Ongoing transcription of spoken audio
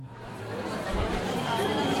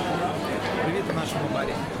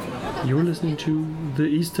You're listening to The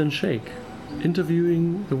Eastern Shake,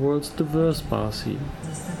 interviewing the world's diverse bar scene,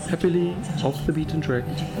 happily off the beaten track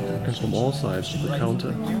and from all sides of the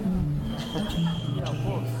counter.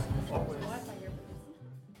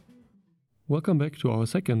 Welcome back to our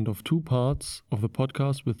second of two parts of the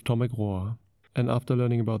podcast with Tomek Rohr. And after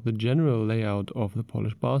learning about the general layout of the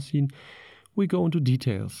Polish bar scene, we go into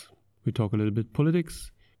details. We talk a little bit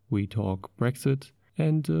politics, we talk Brexit,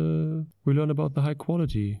 and we learn about the high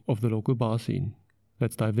quality of the local bar scene.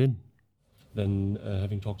 Let's dive in. Then,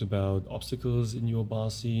 having talked about obstacles in your bar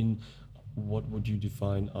scene, what would you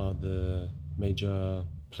define are the major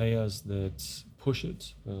players that push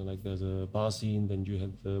it? Like there's a bar scene, then you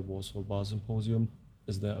have the Warsaw Bar Symposium.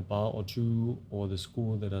 Is there a bar or two or the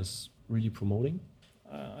school that is really promoting?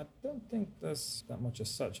 I don't think there's that much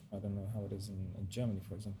as such. I don't know how it is in Germany,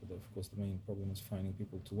 for example. But of course, the main problem is finding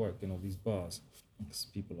people to work in all these bars, because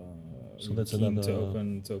people are keen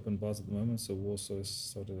to open bars at the moment. So Warsaw is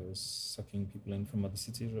sort of sucking people in from other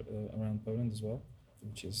cities around Poland as well,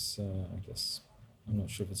 which is, I guess, I'm not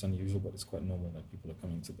sure if it's unusual, but it's quite normal that people are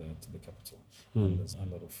coming to the capital. And there's a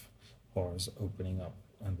lot of bars opening up,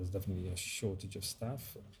 and there's definitely a shortage of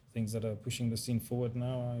staff. Things that are pushing the scene forward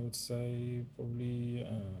now, I would say probably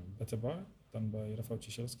Better Bar, done by Rafał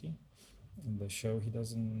Ciesielski, and the show he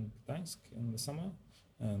does in Gdańsk in the summer,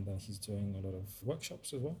 and he's doing a lot of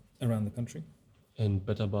workshops as well around the country. And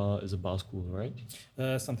Better Bar is a bar school, right?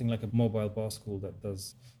 Something like a mobile bar school that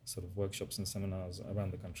does sort of workshops and seminars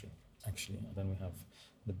around the country, actually. And then we have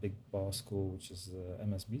the big bar school, which is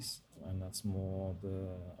MSBs, and that's more the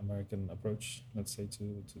American approach, let's say,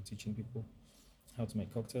 to teaching people how to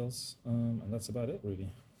make cocktails, and that's about it,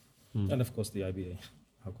 really. And of course the IBA,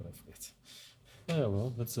 how could I forget? Yeah,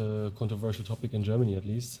 well, that's a controversial topic in Germany, at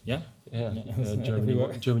least. Yeah?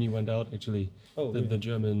 Germany went out, actually. Oh, the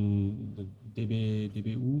German, the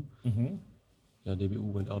DBU. Mm-hmm. Yeah, DBU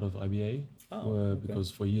went out of IBA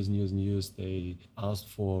because for years and years and years they asked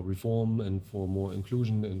for reform and for more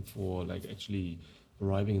inclusion and for like actually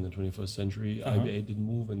arriving in the 21st century. IBA didn't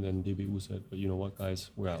move, and then DBU said, "But you know what, guys,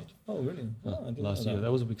 we're out." Oh, really? Last year,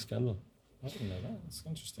 that was a big scandal. I didn't know that. It's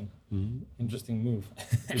interesting. Mm-hmm. Interesting move.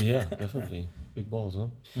 Yeah, definitely. Big balls, huh?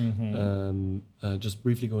 Mm-hmm. Just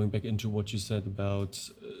briefly going back into what you said about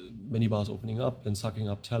many bars opening up and sucking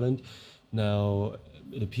up talent. Now,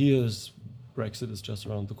 it appears Brexit is just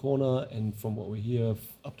around the corner, and from what we hear,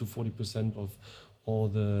 up to 40% of all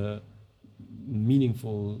the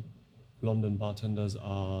meaningful London bartenders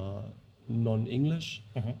are non-English,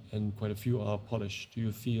 and quite a few are Polish. Do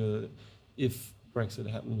you feel if Brexit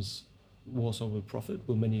happens, Warsaw will profit?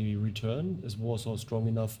 Will many return? Is Warsaw strong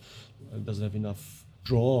enough? Does it have enough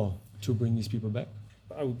draw to bring these people back?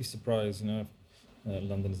 I would be surprised,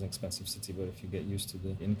 London is an expensive city, but if you get used to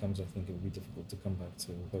the incomes, I think it would be difficult to come back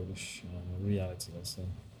to Polish reality, let's say,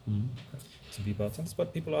 to be bartenders.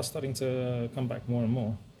 But people are starting to come back more and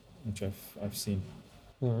more, which I've seen.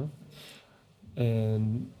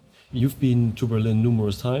 And you've been to Berlin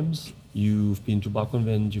numerous times. You've been to Bar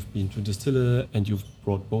Convent, you've been to Distille, and you've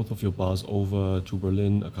brought both of your bars over to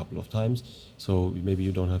Berlin a couple of times. So maybe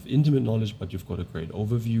you don't have intimate knowledge, but you've got a great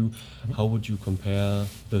overview. How would you compare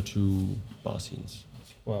the two bar scenes?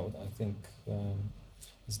 Well, I think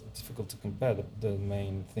it's difficult to compare. The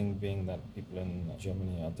main thing being that people in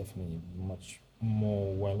Germany are definitely much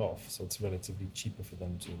more well off, so it's relatively cheaper for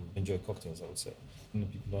them to enjoy cocktails, I would say.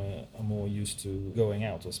 And people are more used to going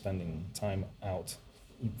out or spending time out,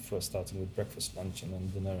 first starting with breakfast, lunch, and then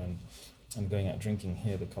dinner, and going out drinking.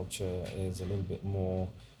 Here the culture is a little bit more,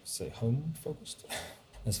 say, home focused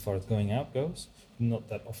as far as going out goes. Not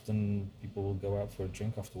that often people will go out for a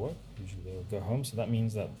drink after work. Usually they'll go home. So that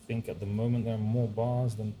means that I think at the moment there are more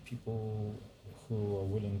bars than people who are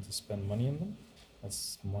willing to spend money in them.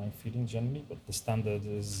 That's my feeling generally, but the standard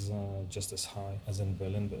is just as high as in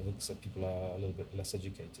Berlin, but it looks like people are a little bit less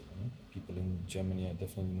educated. People in Germany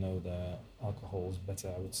definitely know their alcohol is better,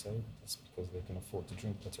 I would say. That's because they can afford to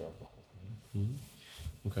drink better alcohol.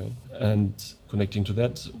 Okay. And connecting to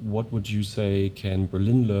that, what would you say can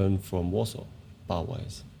Berlin learn from Warsaw,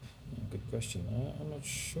 bar-wise? Good question. I'm not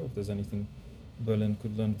sure if there's anything Berlin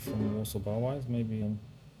could learn from Warsaw bar-wise. Maybe.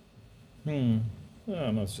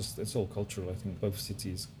 No, it's all cultural. I think both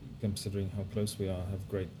cities, considering how close we are, have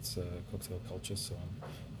great cocktail culture. So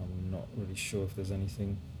I'm not really sure if there's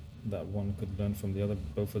anything that one could learn from the other.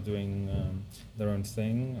 Both are doing their own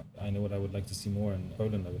thing. I know what I would like to see more in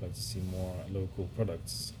Poland. I would like to see more local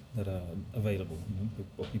products that are available.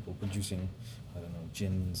 People producing,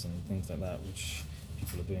 gins and things like that, which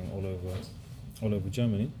people are doing all over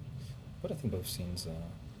Germany. But I think both scenes are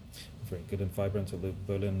very good and vibrant. Although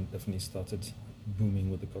Berlin definitely started booming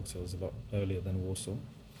with the cocktails a lot earlier than Warsaw,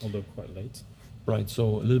 although quite late. Right, so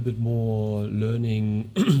a little bit more learning,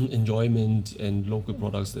 enjoyment, and local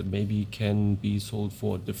products that maybe can be sold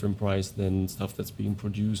for a different price than stuff that's being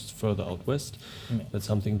produced further out west. Yeah. That's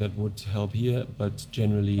something that would help here, but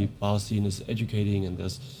generally bar scene is educating, and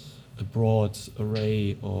there's a broad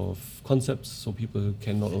array of concepts, so people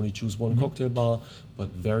can not only choose one cocktail bar, but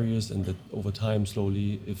various, and that over time,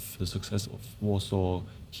 slowly, if the success of Warsaw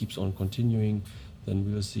keeps on continuing, then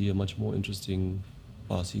we will see a much more interesting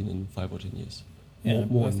bar scene in 5 or 10 years. Yeah,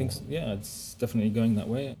 More I and think more. yeah, it's definitely going that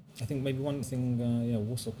way. I think maybe one thing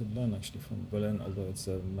Warsaw could learn actually from Berlin, although it's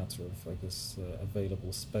a matter of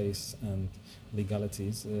available space and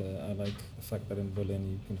legalities. I like the fact that in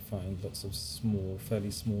Berlin you can find lots of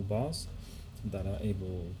fairly small bars that are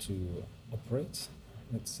able to operate.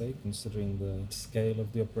 Let's say, considering the scale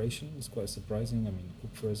of the operation, it's quite surprising. I mean,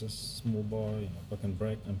 Kupfer is a small bar, Buck and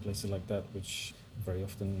Breck and places like that, which very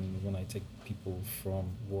often when I take people from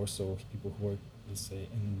Warsaw, people who work, let's say,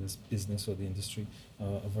 in this business or the industry,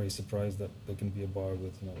 are very surprised that there can be a bar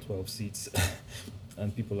with 12 seats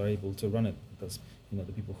and people are able to run it because the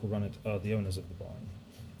people who run it are the owners of the bar.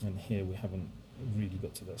 And here we haven't really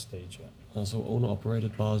got to that stage yet. So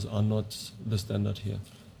owner-operated bars are not the standard here?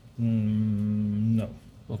 No.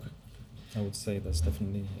 Okay, I would say that's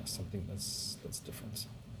definitely something that's different.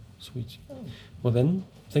 sweet. Well then,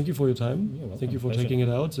 thank you for your time. You're welcome. Thank you for Pleasure. taking it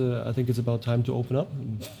out. I think it's about time to open up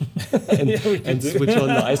and, Yeah, we could and do. switch on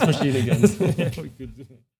the ice machine again. Yeah, we could do.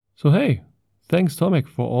 So hey, thanks Tomek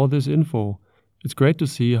for all this info. It's great to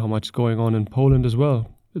see how much is going on in Poland as well.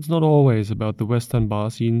 It's not always about the Western bar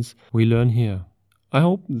scenes we learn here. I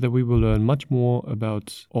hope that we will learn much more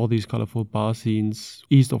about all these colorful bar scenes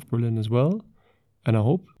east of Berlin as well, and I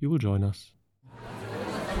hope you will join us.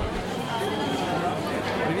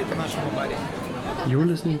 You're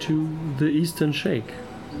listening to The Eastern Shake,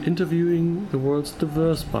 interviewing the world's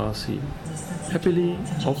diverse bar scene, happily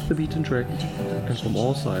off the beaten track and from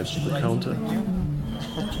all sides of the counter.